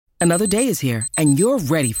Another day is here, and you're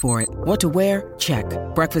ready for it. What to wear? Check.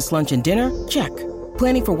 Breakfast, lunch, and dinner? Check.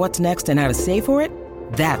 Planning for what's next and how to save for it?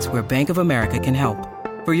 That's where Bank of America can help.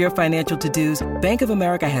 For your financial to-dos, Bank of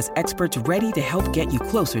America has experts ready to help get you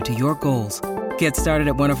closer to your goals. Get started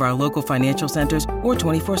at one of our local financial centers or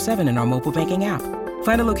 24/7 in our mobile banking app.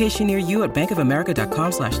 Find a location near you at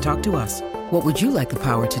bankofamerica.com/talktous. What would you like the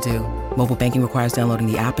power to do? Mobile banking requires downloading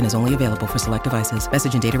the app and is only available for select devices.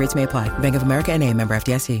 Message and data rates may apply. Bank of America N.A., member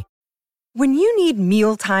FDIC. When you need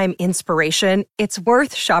mealtime inspiration, it's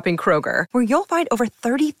worth shopping Kroger, where you'll find over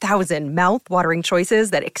 30,000 mouth-watering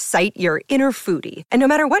choices that excite your inner foodie. And no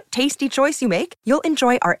matter what tasty choice you make, you'll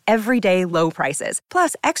enjoy our everyday low prices,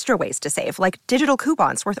 plus extra ways to save, like digital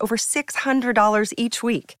coupons worth over $600 each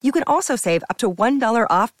week. You can also save up to $1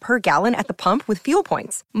 off per gallon at the pump with fuel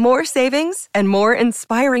points. More savings and more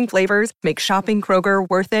inspiring flavors make shopping Kroger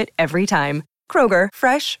worth it every time. Kroger,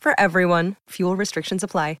 fresh for everyone. Fuel restrictions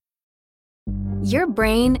apply. Your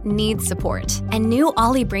brain needs support, and new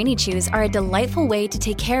Ollie Brainy Chews are a delightful way to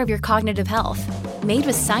take care of your cognitive health. Made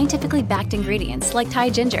with scientifically backed ingredients like Thai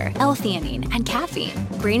ginger, L-theanine, and caffeine,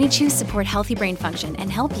 Brainy Chews support healthy brain function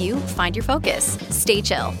and help you find your focus, stay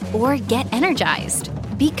chill, or get energized.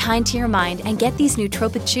 Be kind to your mind and get these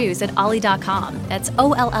nootropic chews at ollie.com. That's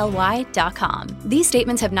OLLY.com. These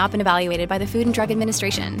statements have not been evaluated by the Food and Drug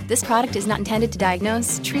Administration. This product is not intended to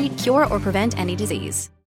diagnose, treat, cure, or prevent any disease.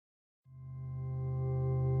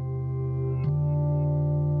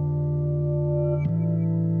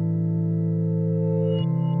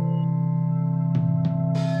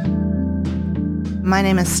 My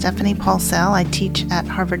name is Stephanie Paulsell. I teach at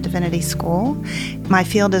Harvard Divinity School. My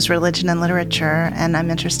field is religion and literature, and I'm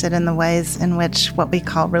interested in the ways in which what we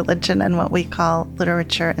call religion and what we call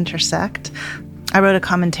literature intersect. I wrote a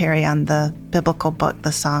commentary on the biblical book,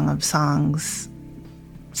 The Song of Songs,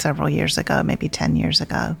 several years ago, maybe 10 years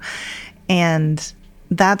ago. And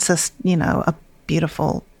that's a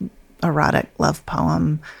beautiful erotic love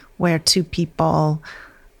poem where two people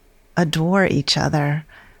adore each other,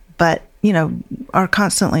 but are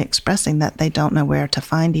constantly expressing that they don't know where to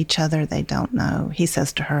find each other. They don't know. He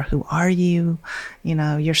says to her, "Who are you?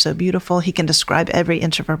 You're so beautiful." He can describe every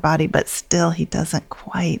inch of her body, but still he doesn't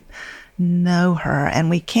quite know her.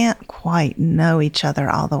 And we can't quite know each other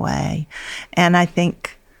all the way. And I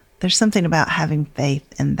think there's something about having faith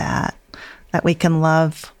in that we can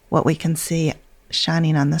love what we can see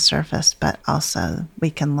shining on the surface, but also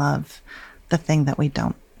we can love the thing that we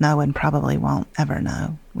don't know and probably won't ever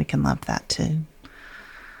know. We can love that too.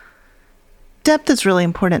 Depth is really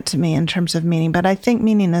important to me in terms of meaning, but I think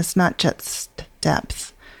meaning is not just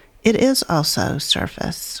depth. It is also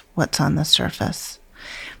surface, what's on the surface.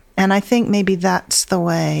 And I think maybe that's the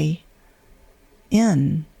way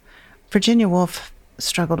in. Virginia Woolf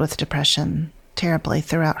struggled with depression terribly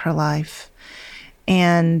throughout her life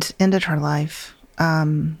and ended her life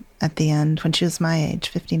at the end when she was my age,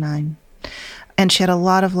 59. And she had a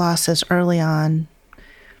lot of losses early on,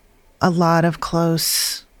 a lot of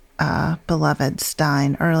close beloveds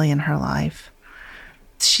dying early in her life.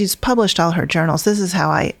 She's published all her journals. This is how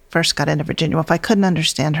I first got into Virginia Woolf. I couldn't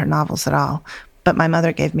understand her novels at all, but my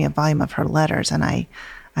mother gave me a volume of her letters, and I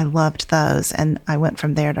loved those. And I went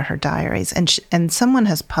from there to her diaries. And someone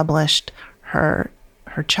has published her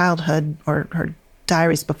childhood or her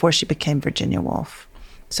diaries before she became Virginia Woolf.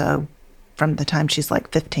 So from the time she's like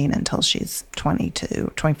 15 until she's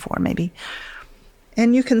 22, 24 maybe.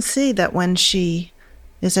 And you can see that when she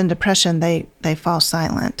is in depression, they fall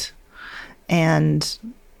silent. And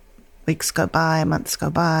weeks go by, months go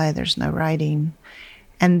by, there's no writing.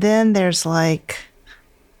 And then there's like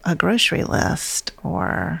a grocery list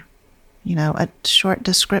or, a short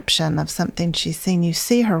description of something she's seen. You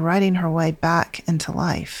see her writing her way back into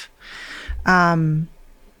life.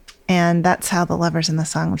 And that's how the lovers in the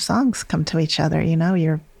Song of Songs come to each other.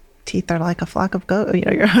 Your teeth are like a flock of goats.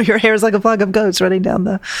 Your hair is like a flock of goats running down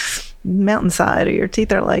the mountainside, or your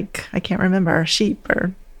teeth are like, I can't remember, sheep,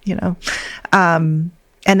 or, and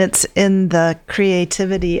it's in the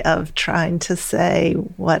creativity of trying to say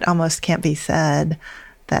what almost can't be said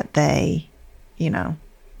that they,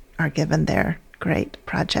 are given their great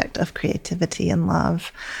project of creativity and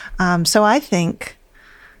love. So I think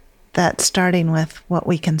that starting with what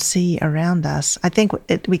we can see around us, I think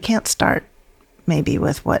we can't start maybe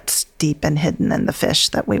with what's deep and hidden in the fish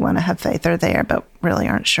that we want to have faith are there, but really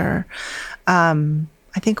aren't sure. I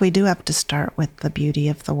think we do have to start with the beauty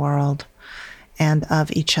of the world and of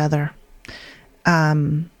each other.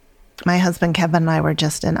 My husband Kevin and I were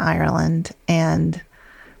just in Ireland, and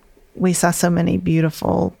we saw so many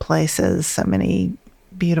beautiful places, so many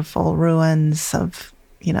beautiful ruins of,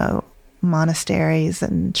 monasteries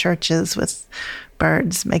and churches with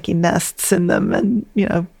birds making nests in them and,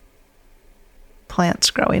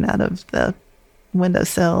 plants growing out of the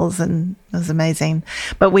windowsills, and it was amazing.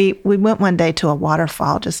 But we went one day to a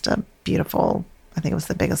waterfall, just a beautiful, I think it was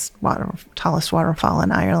the tallest waterfall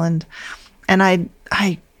in Ireland. And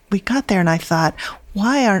we got there and I thought,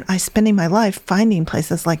 why aren't I spending my life finding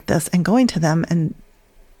places like this and going to them and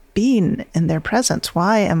being in their presence?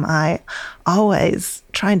 Why am I always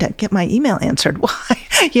trying to get my email answered?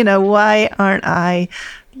 Why aren't I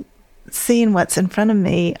seeing what's in front of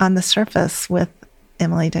me on the surface with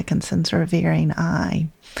Emily Dickinson's Revering Eye?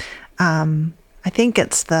 I think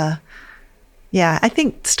I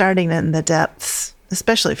think starting in the depths,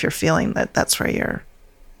 especially if you're feeling that that's where you're,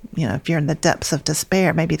 if you're in the depths of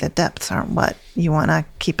despair, maybe the depths aren't what you want to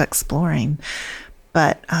keep exploring.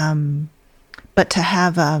 But to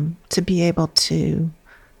have, to be able to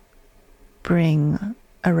bring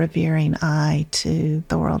a revering eye to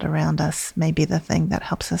the world around us may be the thing that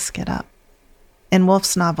helps us get up. In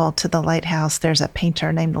Woolf's novel, To the Lighthouse, there's a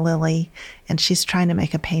painter named Lily, and she's trying to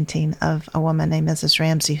make a painting of a woman named Mrs.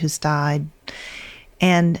 Ramsey who's died.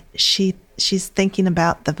 And she's thinking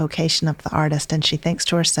about the vocation of the artist, and she thinks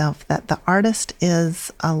to herself that the artist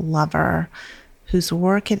is a lover whose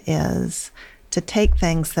work it is to take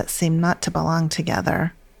things that seem not to belong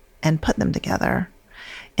together and put them together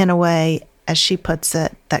in a way, as she puts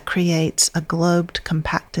it, that creates a globed,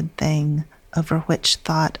 compacted thing over which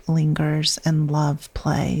thought lingers and love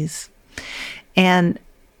plays. And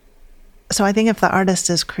so I think if the artist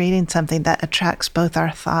is creating something that attracts both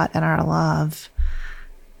our thought and our love,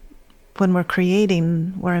 when we're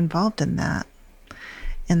creating, we're involved in that,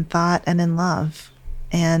 in thought and in love.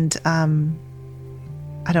 And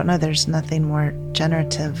I don't know, there's nothing more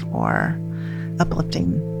generative or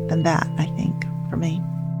uplifting than that, I think, for me.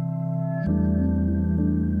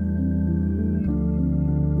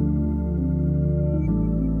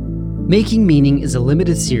 Making Meaning is a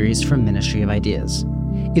limited series from Ministry of Ideas.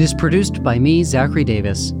 It is produced by me, Zachary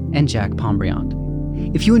Davis, and Jack Pombriand.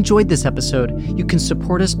 If you enjoyed this episode, you can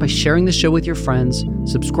support us by sharing the show with your friends,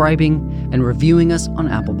 subscribing, and reviewing us on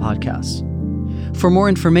Apple Podcasts. For more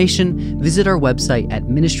information, visit our website at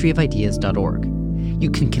ministryofideas.org.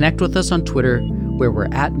 You can connect with us on Twitter, where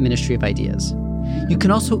we're at Ministry of Ideas. You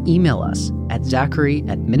can also email us at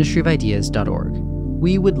zachary@ministryofideas.org.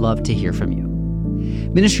 We would love to hear from you.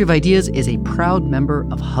 Ministry of Ideas is a proud member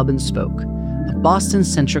of Hub and Spoke, a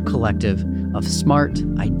Boston-centric collective of smart,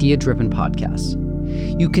 idea-driven podcasts.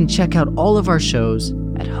 You can check out all of our shows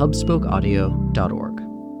at hubspokeaudio.org.